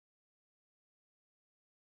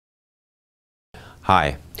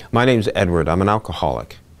Hi, my name's Edward. I'm an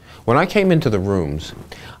alcoholic. When I came into the rooms,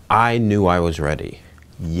 I knew I was ready.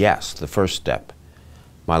 Yes, the first step.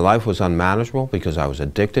 My life was unmanageable because I was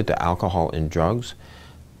addicted to alcohol and drugs.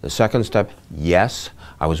 The second step, yes,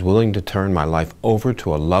 I was willing to turn my life over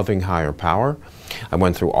to a loving higher power. I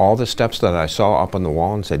went through all the steps that I saw up on the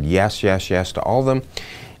wall and said yes, yes, yes to all of them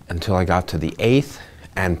until I got to the 8th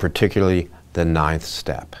and particularly the 9th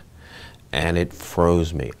step. And it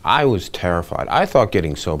froze me. I was terrified. I thought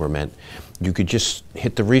getting sober meant you could just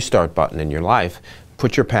hit the restart button in your life,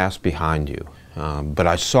 put your past behind you. But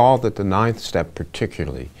I saw that the 9th step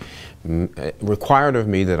particularly required of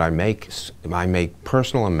me that I make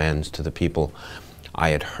personal amends to the people I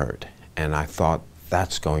had hurt. And I thought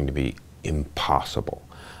that's going to be impossible.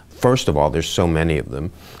 First of all, there's so many of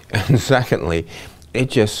them. And secondly, it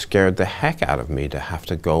just scared the heck out of me to have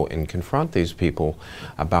to go and confront these people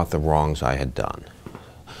about the wrongs I had done.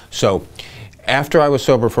 So after I was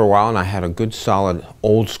sober for a while and I had a good solid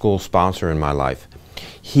old school sponsor in my life,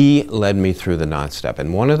 he led me through the 9th step.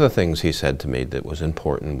 And one of the things he said to me that was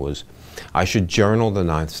important was I should journal the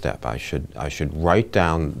 9th step. I should write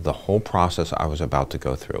down the whole process I was about to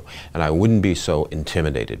go through, and I wouldn't be so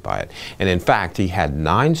intimidated by it. And in fact, he had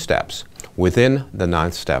 9 steps within the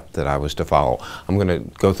 9th step that I was to follow. I'm going to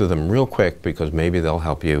go through them real quick because maybe they'll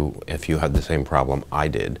help you if you had the same problem I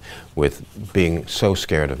did with being so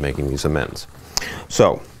scared of making these amends.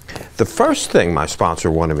 So, the first thing my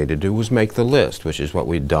sponsor wanted me to do was make the list, which is what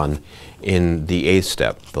we'd done in the 8th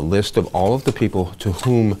step, the list of all of the people to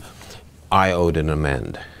whom I owed an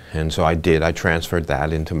amend. And so I did. I transferred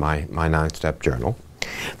that into my 9th step journal.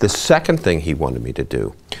 The second thing he wanted me to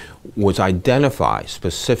do was identify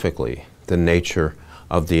specifically the nature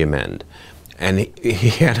of the amend. And he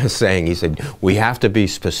had a saying, he said, we have to be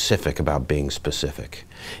specific about being specific.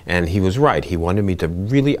 And he was right. He wanted me to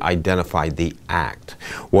really identify the act.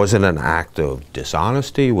 Was it an act of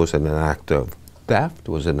dishonesty? Was it an act of theft?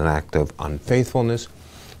 Was it an act of unfaithfulness?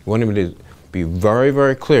 He wanted me to be very,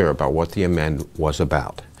 very clear about what the amend was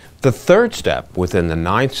about. The third step within the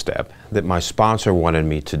 9th step that my sponsor wanted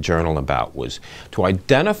me to journal about was to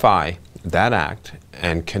identify that act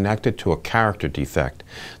and connect it to a character defect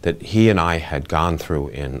that he and I had gone through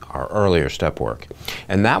in our earlier step work.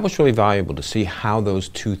 And that was really valuable to see how those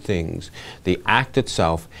two things, the act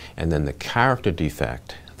itself and then the character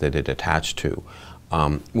defect that it attached to,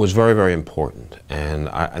 was very, very important. And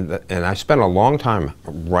I spent a long time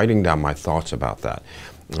writing down my thoughts about that,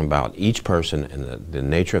 about each person and the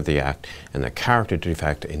nature of the act and the character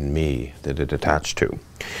defect in me that it attached to.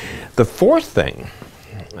 The fourth thing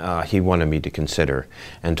he wanted me to consider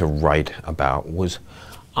and to write about was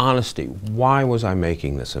honesty. Why was I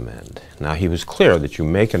making this amend? Now, he was clear that you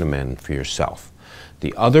make an amend for yourself.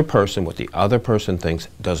 The other person, what the other person thinks,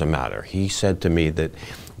 doesn't matter. He said to me that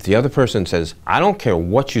if the other person says, I don't care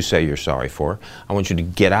what you say you're sorry for, I want you to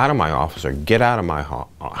get out of my office or get out of my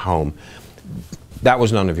home, that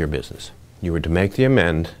was none of your business. You were to make the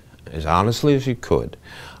amend as honestly as you could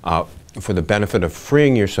for the benefit of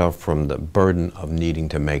freeing yourself from the burden of needing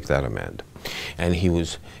to make that amend. And he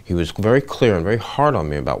was very clear and very hard on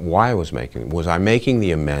me about why I was making it. Was I making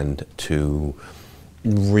the amend to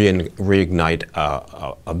reignite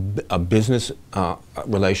a business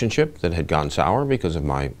relationship that had gone sour because of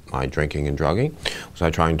my drinking and drugging? Was I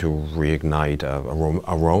trying to reignite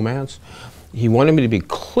a romance? He wanted me to be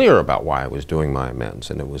clear about why I was doing my amends,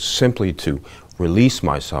 and it was simply to release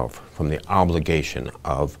myself from the obligation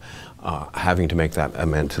of having to make that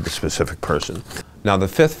amend to the specific person. Now, the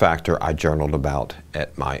fifth factor I journaled about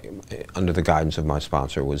under the guidance of my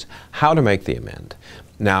sponsor was how to make the amend.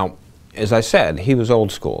 Now, as I said, he was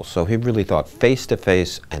old school, so he really thought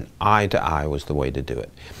face-to-face and eye-to-eye was the way to do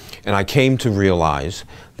it. And I came to realize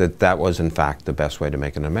that that was, in fact, the best way to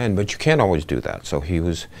make an amend, but you can't always do that. So he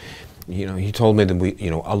was, he told me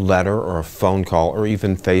that a letter or a phone call or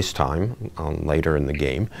even FaceTime later in the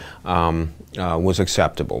game was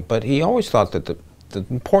acceptable. But he always thought that the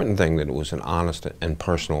important thing that it was an honest and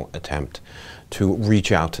personal attempt to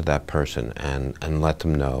reach out to that person and let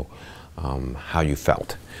them know how you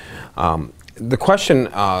felt. The question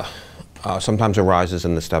sometimes arises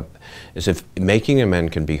in the step is if making an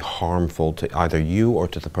amend can be harmful to either you or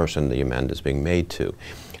to the person the amend is being made to.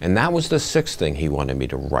 And that was the sixth thing he wanted me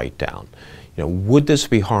to write down. Would this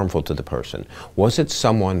be harmful to the person? Was it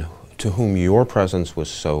someone to whom your presence was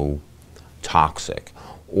so toxic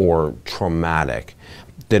or traumatic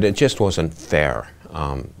that it just wasn't fair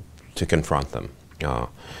to confront them?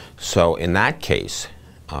 So in that case,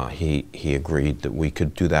 he agreed that we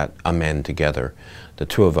could do that amend together, the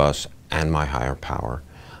two of us and my higher power,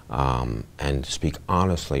 and speak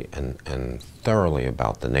honestly and thoroughly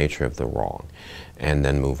about the nature of the wrong, and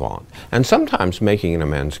then move on. And sometimes making an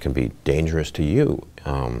amends can be dangerous to you.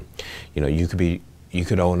 You know, you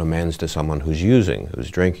could owe an amends to someone who's using,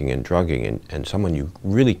 who's drinking and drugging, and someone you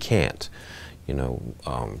really can't, you know,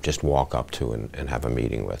 just walk up to and have a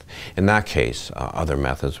meeting with. In that case, other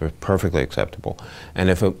methods were perfectly acceptable. And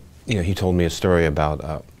if you know, he told me a story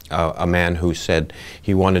about a man who said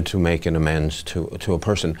he wanted to make an amends to a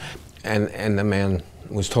person, and the man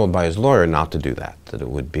was told by his lawyer not to do that, that it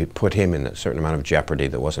would put him in a certain amount of jeopardy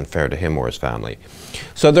that wasn't fair to him or his family.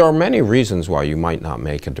 So there are many reasons why you might not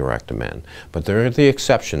make a direct amend, but there are the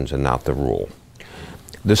exceptions and not the rule.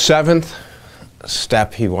 The seventh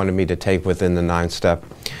step he wanted me to take within the ninth step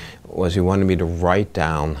was he wanted me to write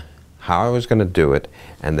down how I was going to do it,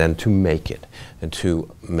 and then to make it, and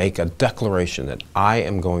to make a declaration that I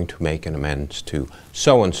am going to make an amends to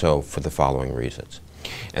so-and-so for the following reasons.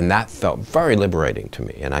 And that felt very liberating to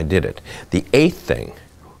me, and I did it. The eighth thing,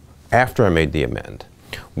 after I made the amend,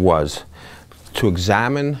 was to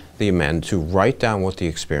examine the amend, to write down what the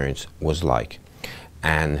experience was like,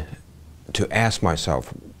 and to ask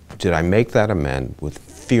myself, did I make that amend with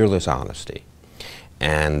fearless honesty?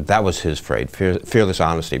 And that was his phrase, fearless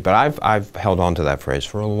honesty. But I've held on to that phrase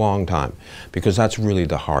for a long time, because that's really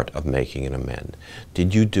the heart of making an amend.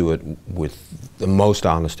 Did you do it with the most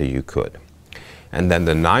honesty you could? And then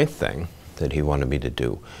the ninth thing that he wanted me to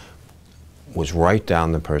do was write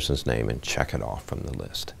down the person's name and check it off from the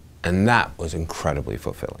list. And that was incredibly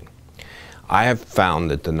fulfilling. I have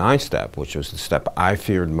found that the ninth step, which was the step I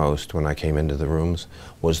feared most when I came into the rooms,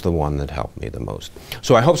 was the one that helped me the most.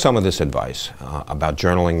 So I hope some of this advice about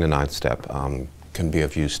journaling the ninth step can be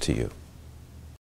of use to you.